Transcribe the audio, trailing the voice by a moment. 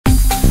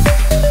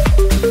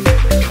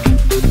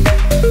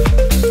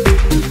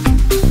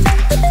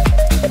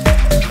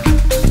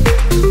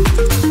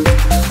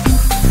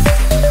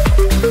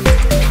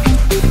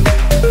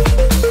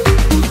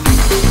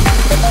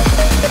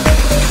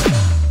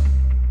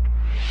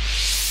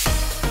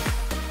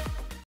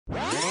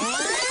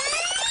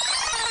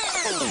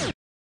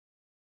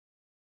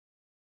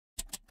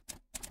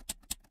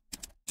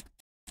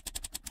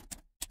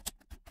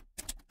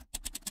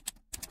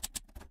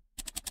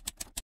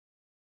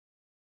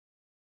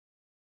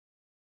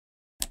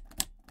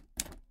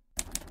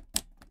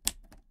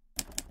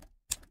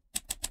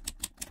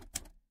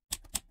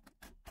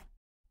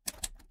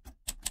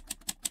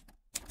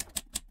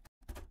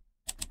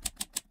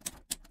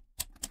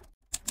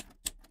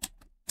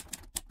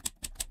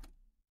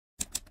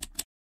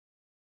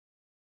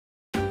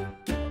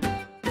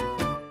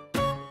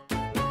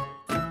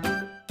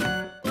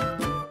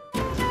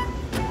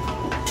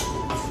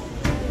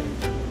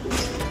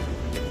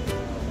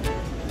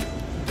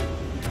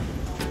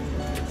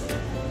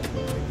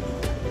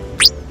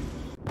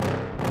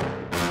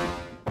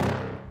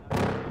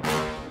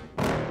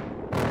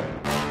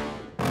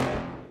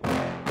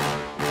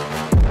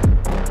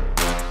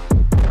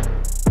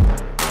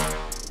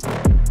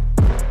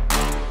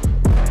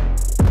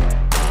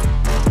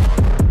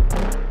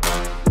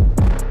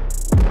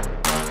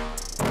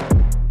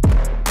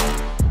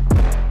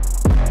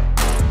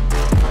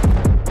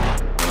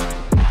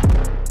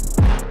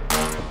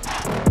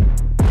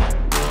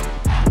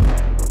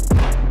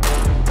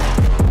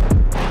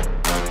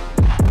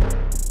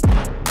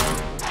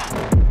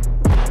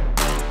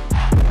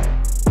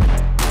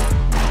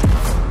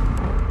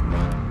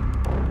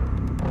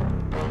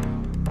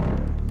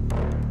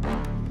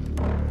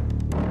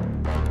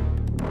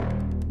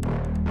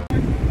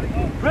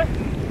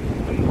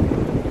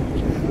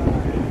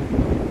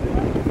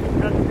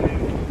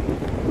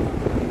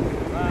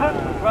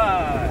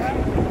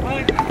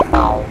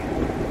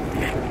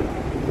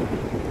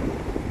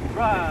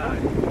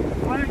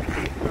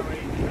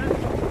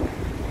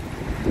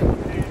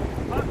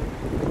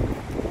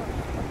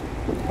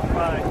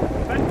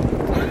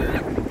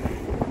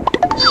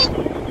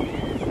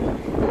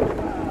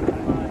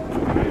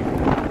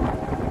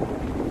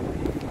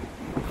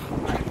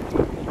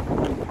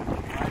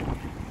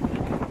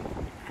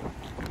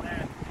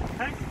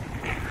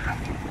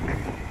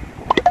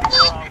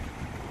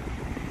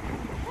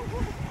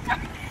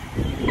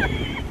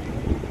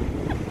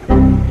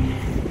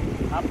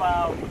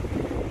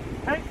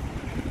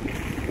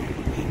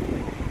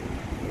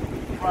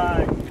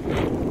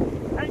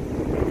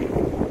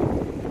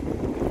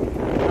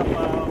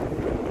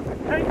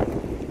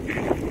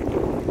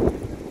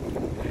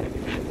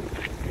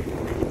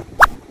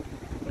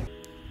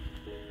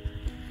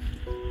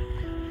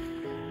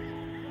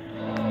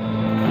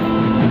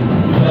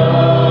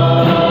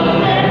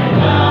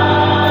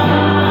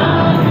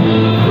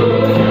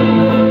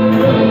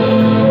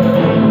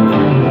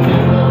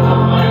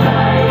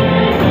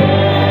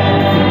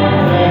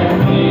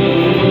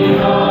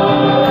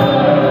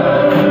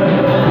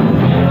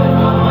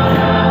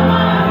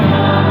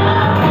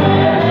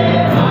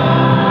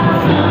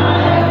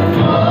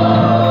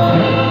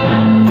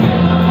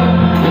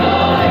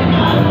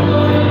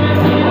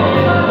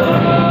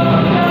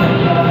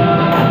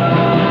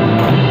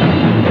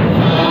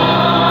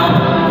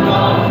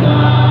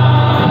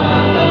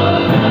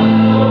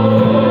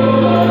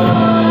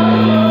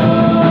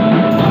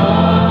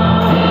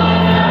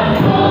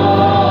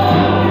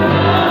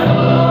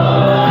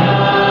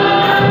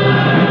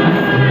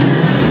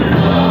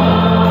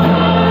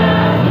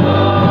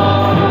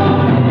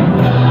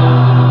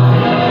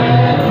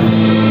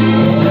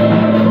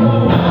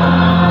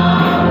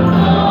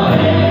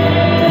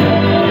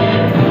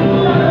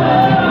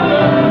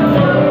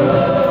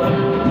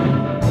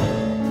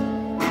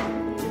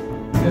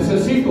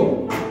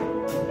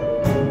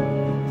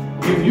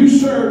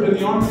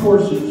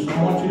Forces,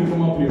 I want you to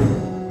come up here.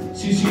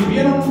 Si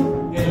sirvieron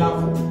en la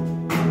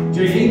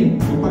Jaylin,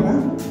 ven para acá.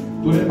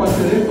 Tú eres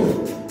parte de esto.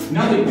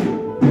 Nadie.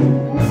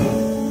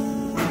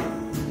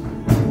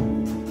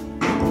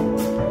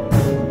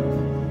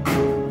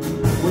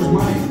 Where's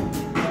Mike?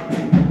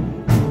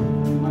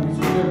 Mike's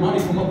up there.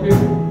 Mike, come up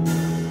here.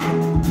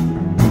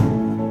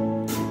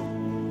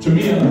 To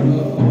me, a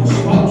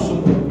spouse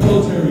of the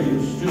military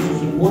is just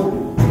as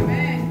important.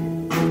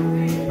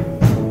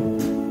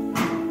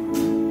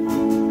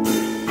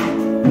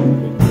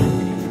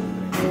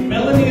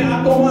 Melanie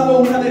ha tomado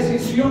una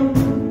decisión.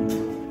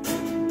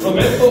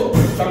 Roberto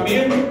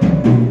también.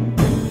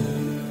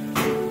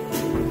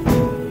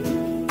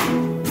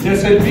 De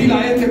servir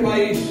a este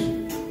país.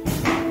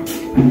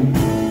 En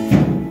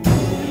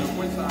la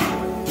fuerza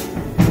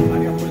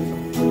aérea,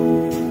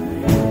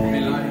 en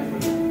el área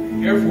fuerza,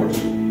 Air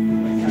Force.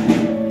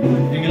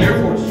 En el Air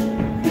Force.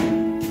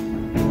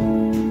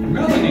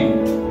 Melanie,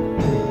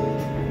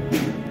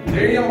 de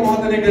ella vamos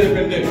a tener que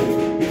depender.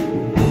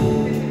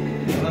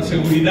 La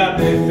seguridad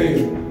de este.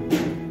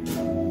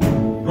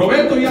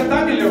 Roberto ya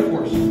está en el Air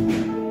Force.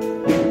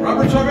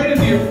 Robert's already in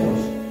the Air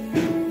Force.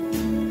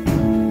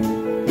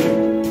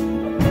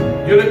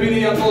 Yo le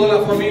pedí a todas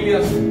las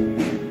familias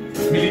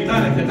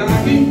militares que están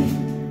aquí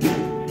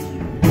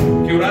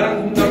que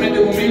oraran juntamente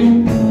conmigo,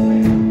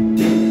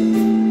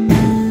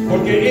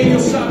 porque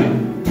ellos saben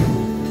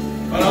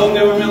para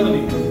dónde va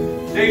Melanie.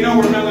 They know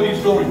where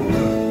Melanie's going.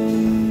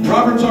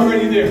 Robert's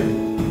already there.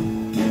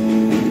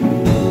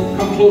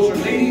 Come closer,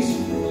 ladies.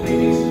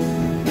 Ladies,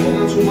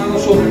 pongan su mano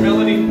sobre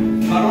Melanie.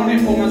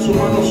 Varones, pongan su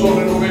mano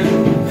sobre Roberto.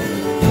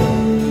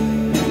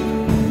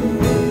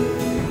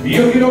 Y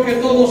yo quiero que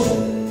todos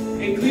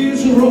inclinen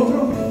su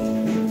rostro,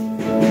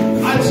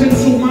 alcen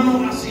su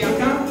mano hacia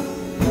acá,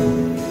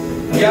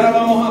 y ahora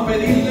vamos a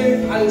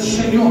pedirle al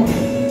Señor.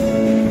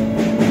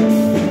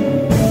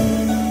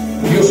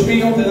 Dios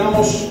mío, te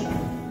damos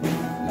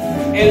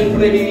el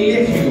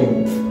privilegio,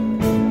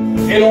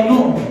 el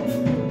honor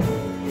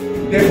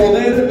de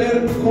poder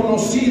ver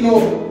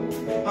conocido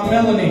a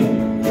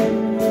Melanie.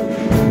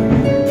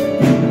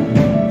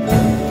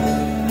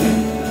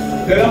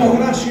 Te damos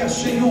gracias,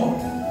 Señor,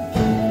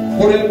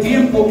 por el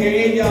tiempo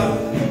que ella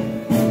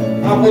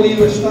ha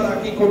podido estar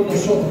aquí con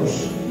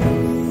nosotros.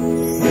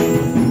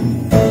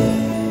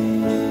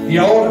 Y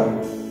ahora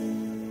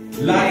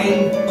la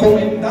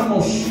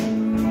encomendamos,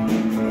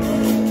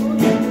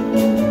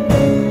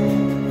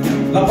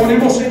 la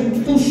ponemos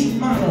en tus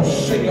manos,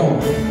 Señor.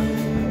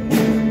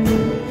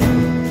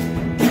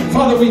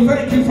 Father, we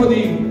thank you for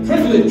the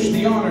privilege,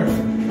 the honor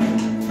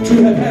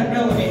to have had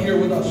Melanie here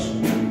with us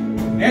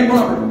and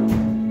Robert.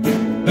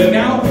 But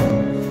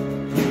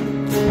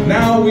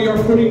now we are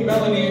putting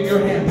Melanie in your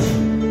hands.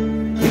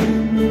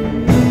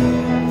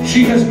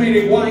 She has made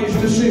a wise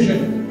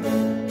decision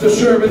to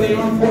serve in the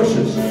armed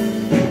forces.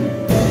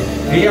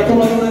 Ella ha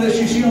tomado una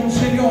decisión,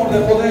 Señor, de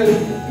poder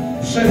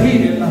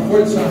servir en la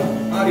Fuerza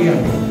Aérea.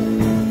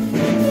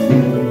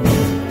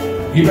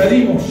 Y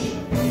pedimos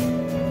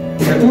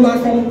que tú la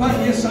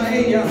acompañes a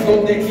ella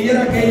donde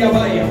quiera que ella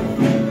vaya.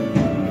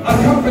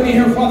 Accompany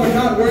her, Father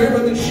God, wherever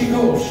that she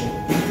goes.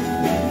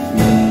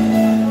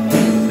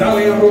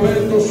 Dale a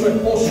Roberto, su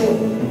esposo.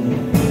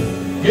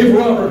 Give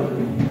Robert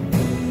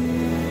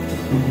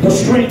the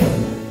strength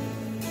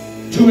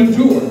to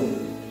endure.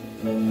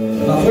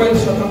 La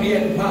fuerza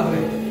también, Padre,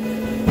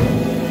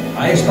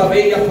 a esta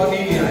bella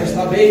familia, a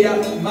esta bella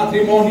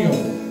matrimonio.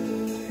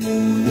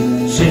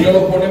 Señor,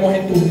 lo ponemos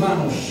en tus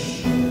manos.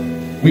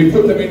 We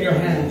put them in your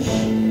hands.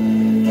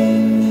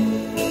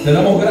 Te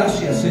damos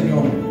gracias,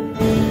 Señor,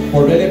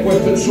 por haberle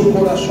puesto en sus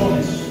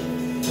corazones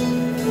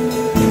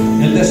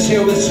el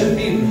deseo de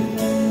servir,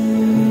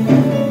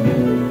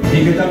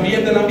 y que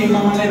también de la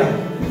misma manera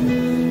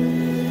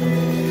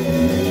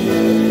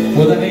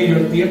puedan ellos,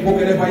 el tiempo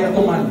que les vaya a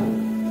tomar,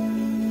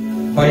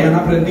 vayan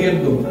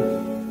aprendiendo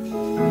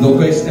lo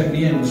que es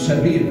también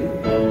servir.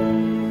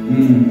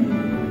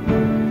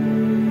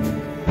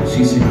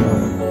 Sí,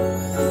 Señor.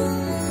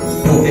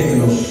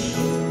 Protégelos,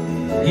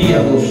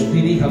 guíalos,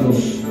 diríjalos,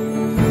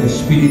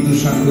 Espíritu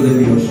Santo de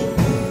Dios.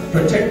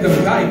 Protect them,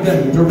 guide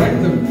them,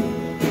 direct them,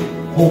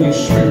 Holy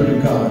Spirit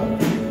of God.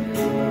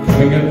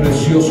 En el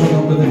precioso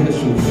nombre de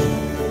Jesús.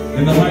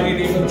 In the mighty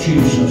name of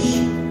Jesus.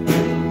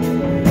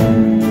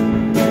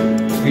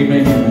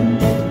 Amen.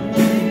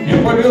 Y el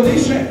pueblo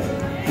dice: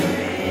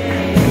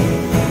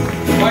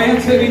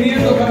 váyanse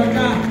viniendo para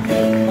acá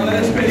para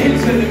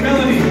despedirse de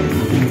Melanie.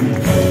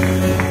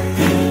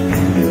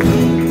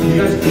 You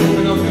guys can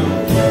open up now.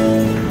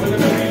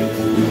 Pueden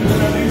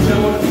abrirse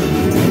ahora.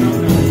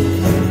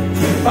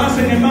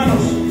 Pasen,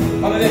 hermanos,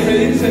 para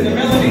despedirse de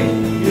Melanie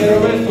y de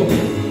Roberto.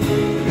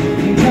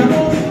 Ya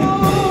no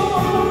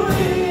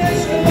soy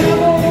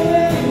esclavo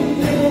del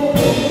temor.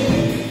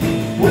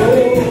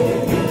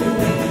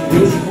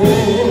 Yo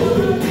soy.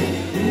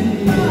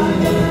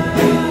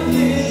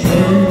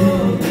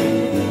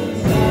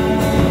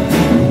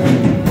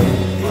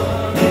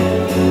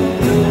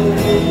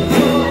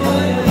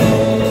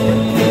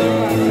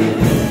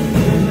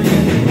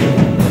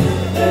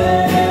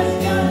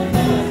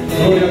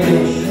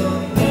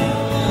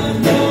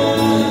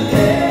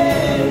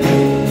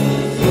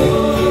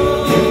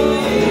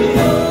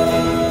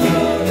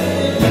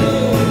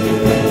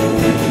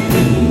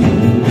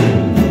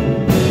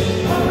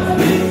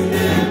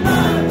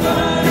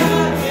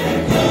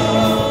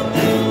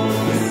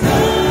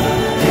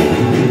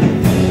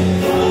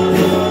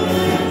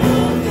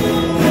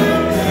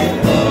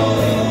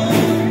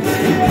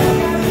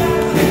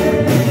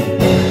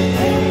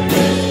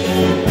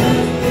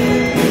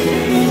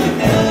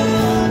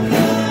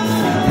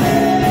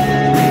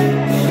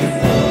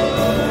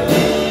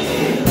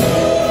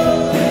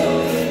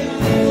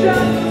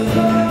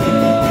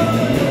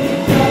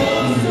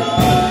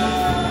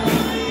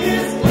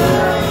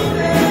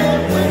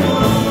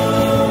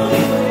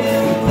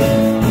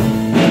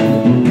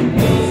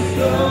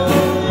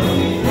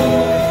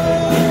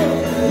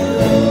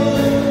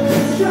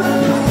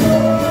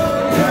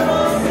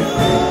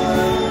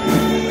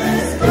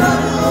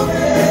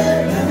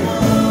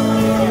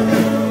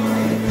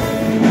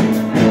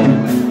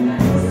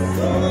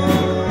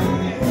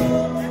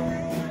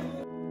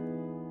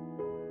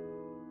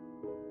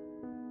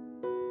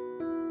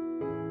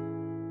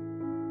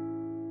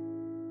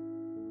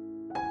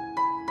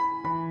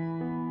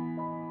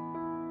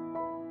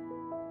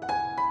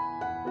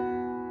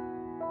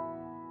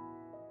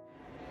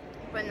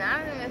 Pues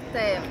nada,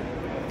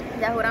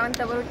 ya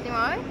juramente por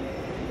última vez.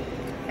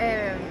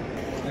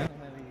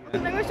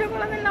 Tengo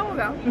chocolate en la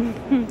boca.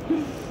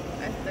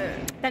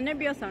 ¿Estás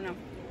nerviosa o no?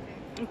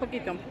 Un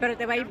poquito, pero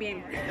te va a ir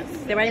bien.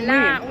 Te va a ir Es muy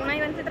la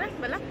bien.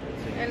 1:23, ¿verdad?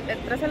 El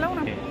 13 es la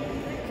 1.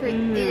 Sí,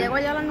 y llego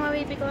allá a las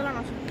 9 y pico de la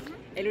noche.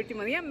 El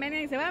último día,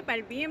 Melanie se va para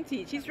el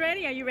BMT. She's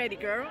ready. Are you ready,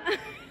 girl?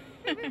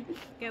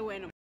 Qué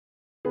bueno.